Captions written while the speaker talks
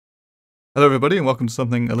Hello everybody and welcome to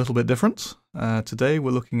something a little bit different. Today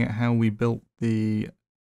we're looking at how we built the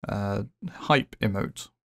hype emote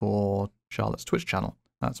for Charlotte's Twitch channel.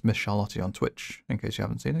 That's Miss Charlottie on Twitch. In case you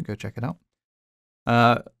haven't seen it, go check it out.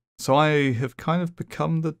 So I have kind of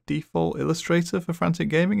become the default illustrator for Frantic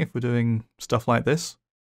Gaming if we're doing stuff like this.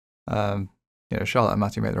 Charlotte and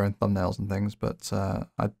Matthew make their own thumbnails and things, but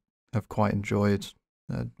I have quite enjoyed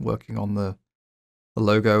working on the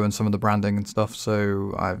logo and some of the branding and stuff,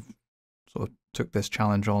 so I've sort of took this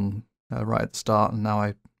challenge on right at the start, and now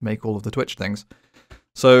I make all of the Twitch things.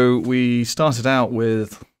 So we started out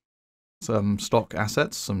with some stock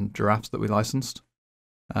assets, some giraffes that we licensed,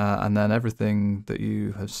 and then everything that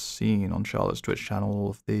you have seen on Charlotte's Twitch channel, all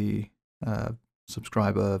of the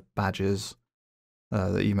subscriber badges,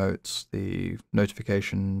 the emotes, the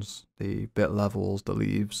notifications, the bit levels, the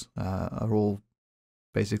leaves, are all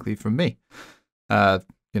basically from me.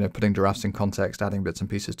 Putting giraffes in context, adding bits and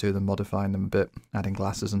pieces to them, modifying them a bit, adding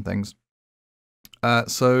glasses and things.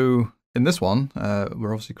 So in this one,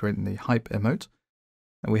 we're obviously creating the hype emote,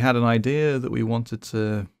 and we had an idea that we wanted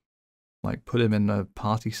to put him in a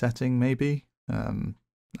party setting maybe, and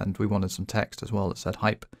we wanted some text as well that said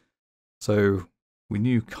hype. So we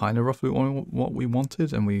knew kind of roughly what we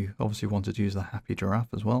wanted, and we obviously wanted to use the happy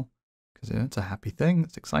giraffe as well, because it's a happy thing,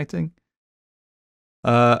 it's exciting.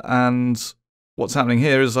 And what's happening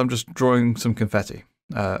here is I'm just drawing some confetti.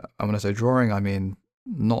 And when I say drawing, I mean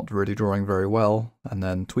not really drawing very well, and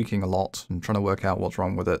then tweaking a lot and trying to work out what's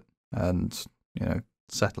wrong with it, and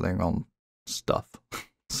settling on stuff.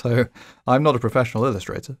 So I'm not a professional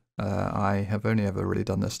illustrator. I have only ever really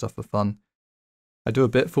done this stuff for fun. I do a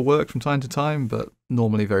bit for work from time to time, but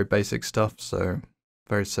normally very basic stuff, so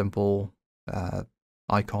very simple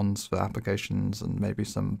icons for applications and maybe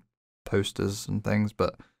some posters and things,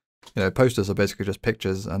 but posters are basically just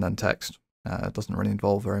pictures and then text. It doesn't really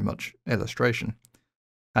involve very much illustration.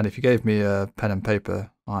 And if you gave me a pen and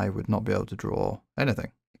paper, I would not be able to draw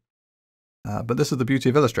anything. But this is the beauty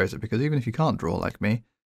of Illustrator, because even if you can't draw like me,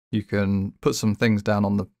 you can put some things down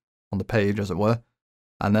on the page, as it were,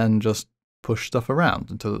 and then just push stuff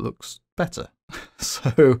around until it looks better.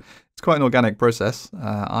 So it's quite an organic process.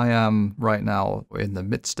 I am right now in the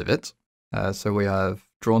midst of it. So we have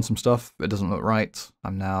drawn some stuff, it doesn't look right.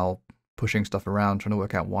 I'm now pushing stuff around, trying to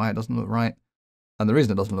work out why it doesn't look right. And the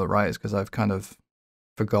reason it doesn't look right is because I've kind of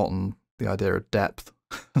forgotten the idea of depth.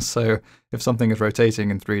 So if something is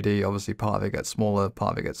rotating in 3D, obviously part of it gets smaller,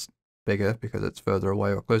 part of it gets bigger because it's further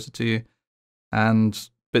away or closer to you. And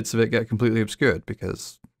bits of it get completely obscured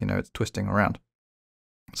because, it's twisting around.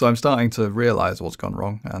 So I'm starting to realize what's gone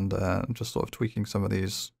wrong, and I'm just sort of tweaking some of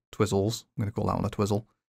these twizzles. I'm going to call that one a twizzle.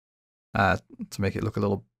 To make it look a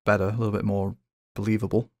little better, a little bit more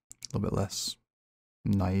believable, a little bit less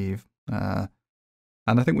naive. And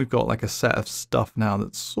I think we've got like a set of stuff now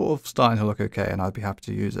that's sort of starting to look okay, and I'd be happy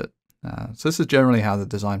to use it. So this is generally how the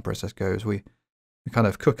design process goes. We kind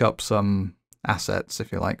of cook up some assets,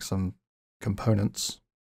 if you like, some components,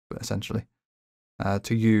 essentially,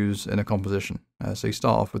 to use in a composition. So you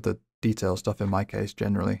start off with the detail stuff, in my case,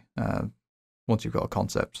 generally, once you've got a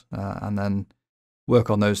concept, and then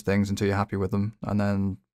work on those things until you're happy with them, and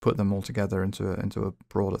then put them all together into a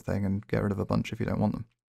broader thing and get rid of a bunch if you don't want them.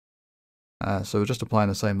 So we're just applying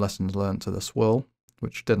the same lessons learned to the swirl,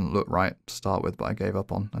 which didn't look right to start with, but I gave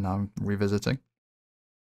up on, and now I'm revisiting.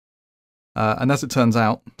 And as it turns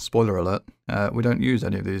out, spoiler alert, we don't use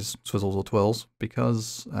any of these swizzles or twirls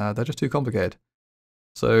because they're just too complicated.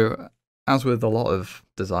 So as with a lot of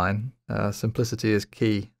design, simplicity is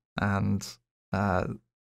key, and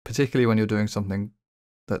particularly when you're doing something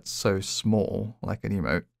that's so small, like an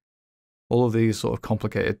emote, all of these sort of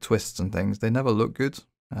complicated twists and things, they never look good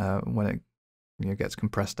when it gets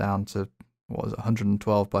compressed down to,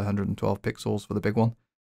 112 by 112 pixels for the big one,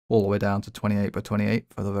 all the way down to 28 by 28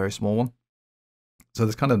 for the very small one. So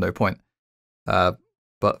there's kind of no point.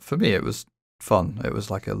 But for me, it was fun. It was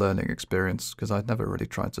like a learning experience because I'd never really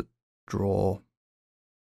tried to draw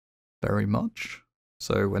very much.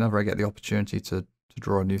 So whenever I get the opportunity to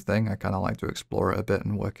draw a new thing, I kind of like to explore it a bit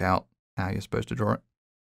and work out how you're supposed to draw it.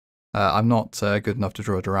 I'm not good enough to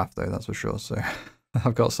draw a giraffe though, that's for sure, so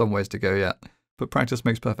I've got some ways to go yet, but practice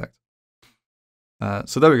makes perfect.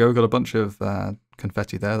 So there we go, we've got a bunch of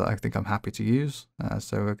confetti there that I think I'm happy to use,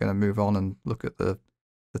 so we're going to move on and look at the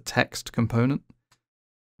text component.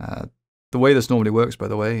 The way this normally works, by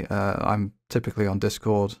the way, I'm typically on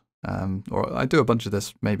Discord, or I do a bunch of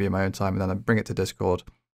this maybe in my own time, and then I bring it to Discord,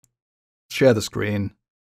 share the screen,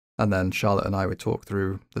 and then Charlotte and I would talk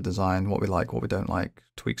through the design, what we like, what we don't like,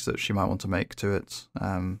 tweaks that she might want to make to it,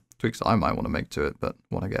 tweaks that I might want to make to it, but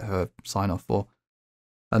want to get her sign off for.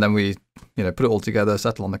 And then we put it all together,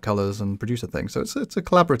 settle on the colors, and produce a thing. So it's a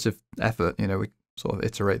collaborative effort. We sort of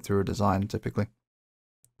iterate through a design typically.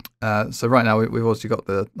 So right now we've also got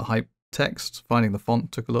the hype text. Finding the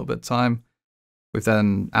font took a little bit of time. We've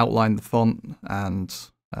then outlined the font and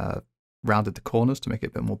rounded the corners to make it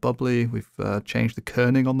a bit more bubbly. We've changed the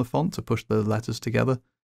kerning on the font to push the letters together,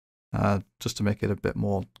 just to make it a bit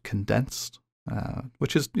more condensed,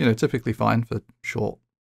 which is typically fine for short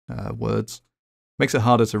words. Makes it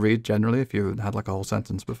harder to read generally if you had like a whole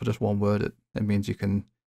sentence, but for just one word, it means you can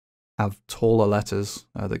have taller letters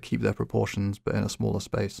that keep their proportions but in a smaller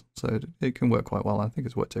space. So it can work quite well. I think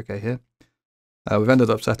it's worked okay here. We've ended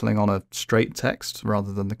up settling on a straight text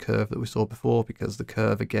rather than the curve that we saw before, because the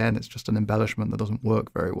curve, again, it's just an embellishment that doesn't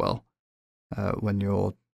work very well when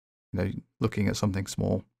you're looking at something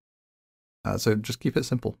small. So just keep it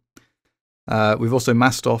simple. We've also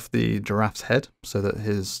masked off the giraffe's head so that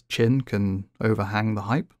his chin can overhang the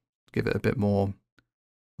hype, give it a bit more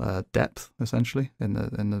depth, essentially, in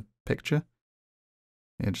the picture.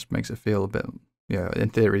 It just makes it feel a bit, in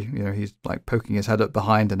theory, he's like poking his head up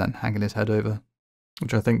behind and then hanging his head over,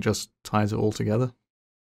 which I think just ties it all together.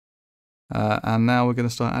 And now we're going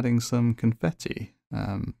to start adding some confetti.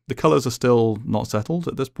 The colors are still not settled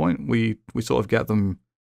at this point. We sort of get them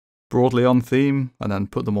broadly on theme and then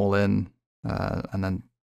put them all in and then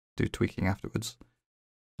do tweaking afterwards.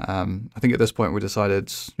 I think at this point we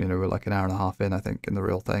decided, we're like an hour and a half in, I think, in the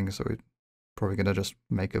real thing, so we're probably going to just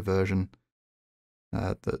make a version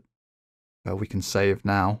that we can save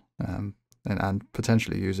now and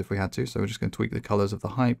potentially use if we had to. So we're just going to tweak the colors of the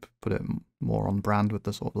hype, put it more on brand with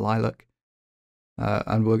the sort of lilac.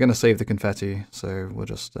 And we're going to save the confetti, so we'll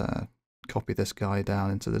just copy this guy down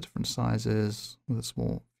into the different sizes with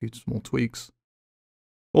a few small tweaks.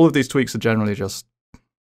 All of these tweaks are generally just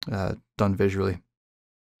done visually.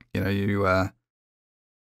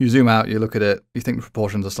 You zoom out, you look at it, you think the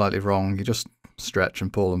proportions are slightly wrong, you just stretch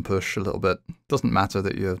and pull and push a little bit. It doesn't matter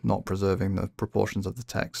that you're not preserving the proportions of the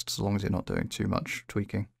text, as long as you're not doing too much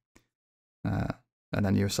tweaking. And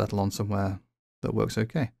then you settle on somewhere that works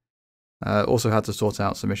okay. Also had to sort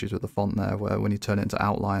out some issues with the font there, where when you turn it into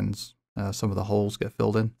outlines, some of the holes get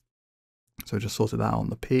filled in. So just sorted that out on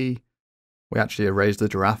the P. We actually erased the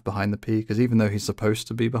giraffe behind the P, because even though he's supposed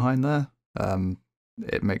to be behind there,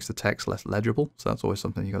 it makes the text less legible. So that's always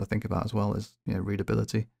something you've got to think about as well, is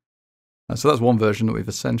readability. So that's one version that we've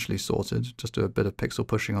essentially sorted. Just do a bit of pixel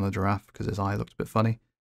pushing on the giraffe because his eye looked a bit funny.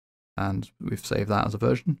 And we've saved that as a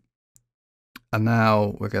version. And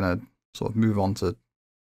now we're going to sort of move on to the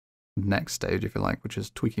next stage, if you like, which is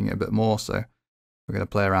tweaking it a bit more. So we're going to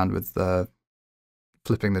play around with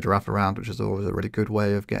flipping the giraffe around, which is always a really good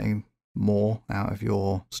way of getting more out of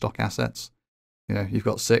your stock assets. You've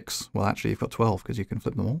got 6, well actually you've got 12 because you can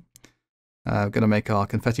flip them all. We're going to make our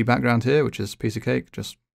confetti background here, which is a piece of cake.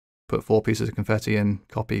 Just put 4 pieces of confetti in,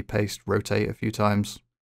 copy, paste, rotate a few times,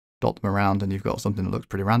 dot them around, and you've got something that looks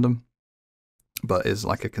pretty random, but is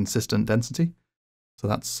like a consistent density. So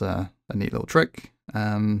that's a neat little trick.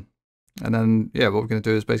 And then, what we're going to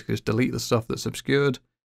do is basically just delete the stuff that's obscured,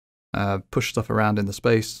 push stuff around in the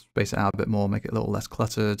space it out a bit more, make it a little less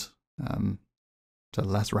cluttered, so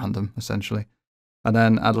less random, essentially. And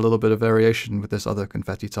then add a little bit of variation with this other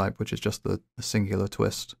confetti type, which is just the singular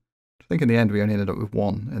twist. I think in the end we only ended up with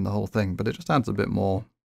 1 in the whole thing, but it just adds a bit more,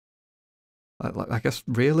 I guess,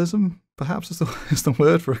 realism, perhaps is the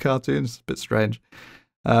word for a cartoon. It's a bit strange.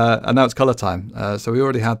 And now it's color time. So we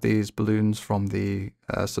already had these balloons from the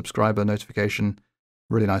subscriber notification.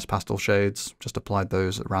 Really nice pastel shades. Just applied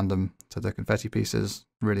those at random to the confetti pieces.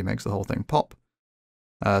 Really makes the whole thing pop.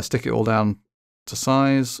 Stick it all down to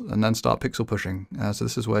size and then start pixel pushing. So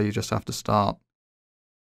this is where you just have to start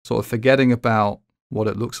sort of forgetting about what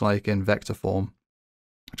it looks like in vector form.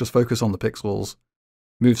 Just focus on the pixels,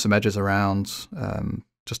 move some edges around,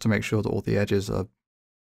 just to make sure that all the edges are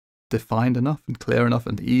defined enough and clear enough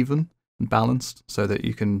and even and balanced so that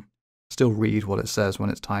you can still read what it says when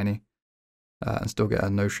it's tiny and still get a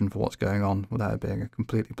notion for what's going on without it being a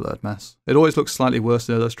completely blurred mess. It always looks slightly worse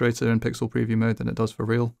in Illustrator in pixel preview mode than it does for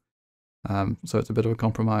real. So it's a bit of a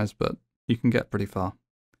compromise, but you can get pretty far.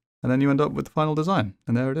 And then you end up with the final design,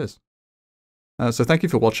 and there it is. So thank you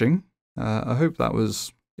for watching. I hope that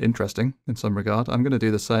was interesting in some regard. I'm going to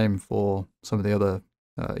do the same for some of the other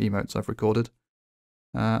emotes I've recorded.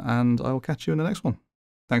 And I will catch you in the next one.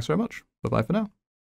 Thanks very much. Bye-bye for now.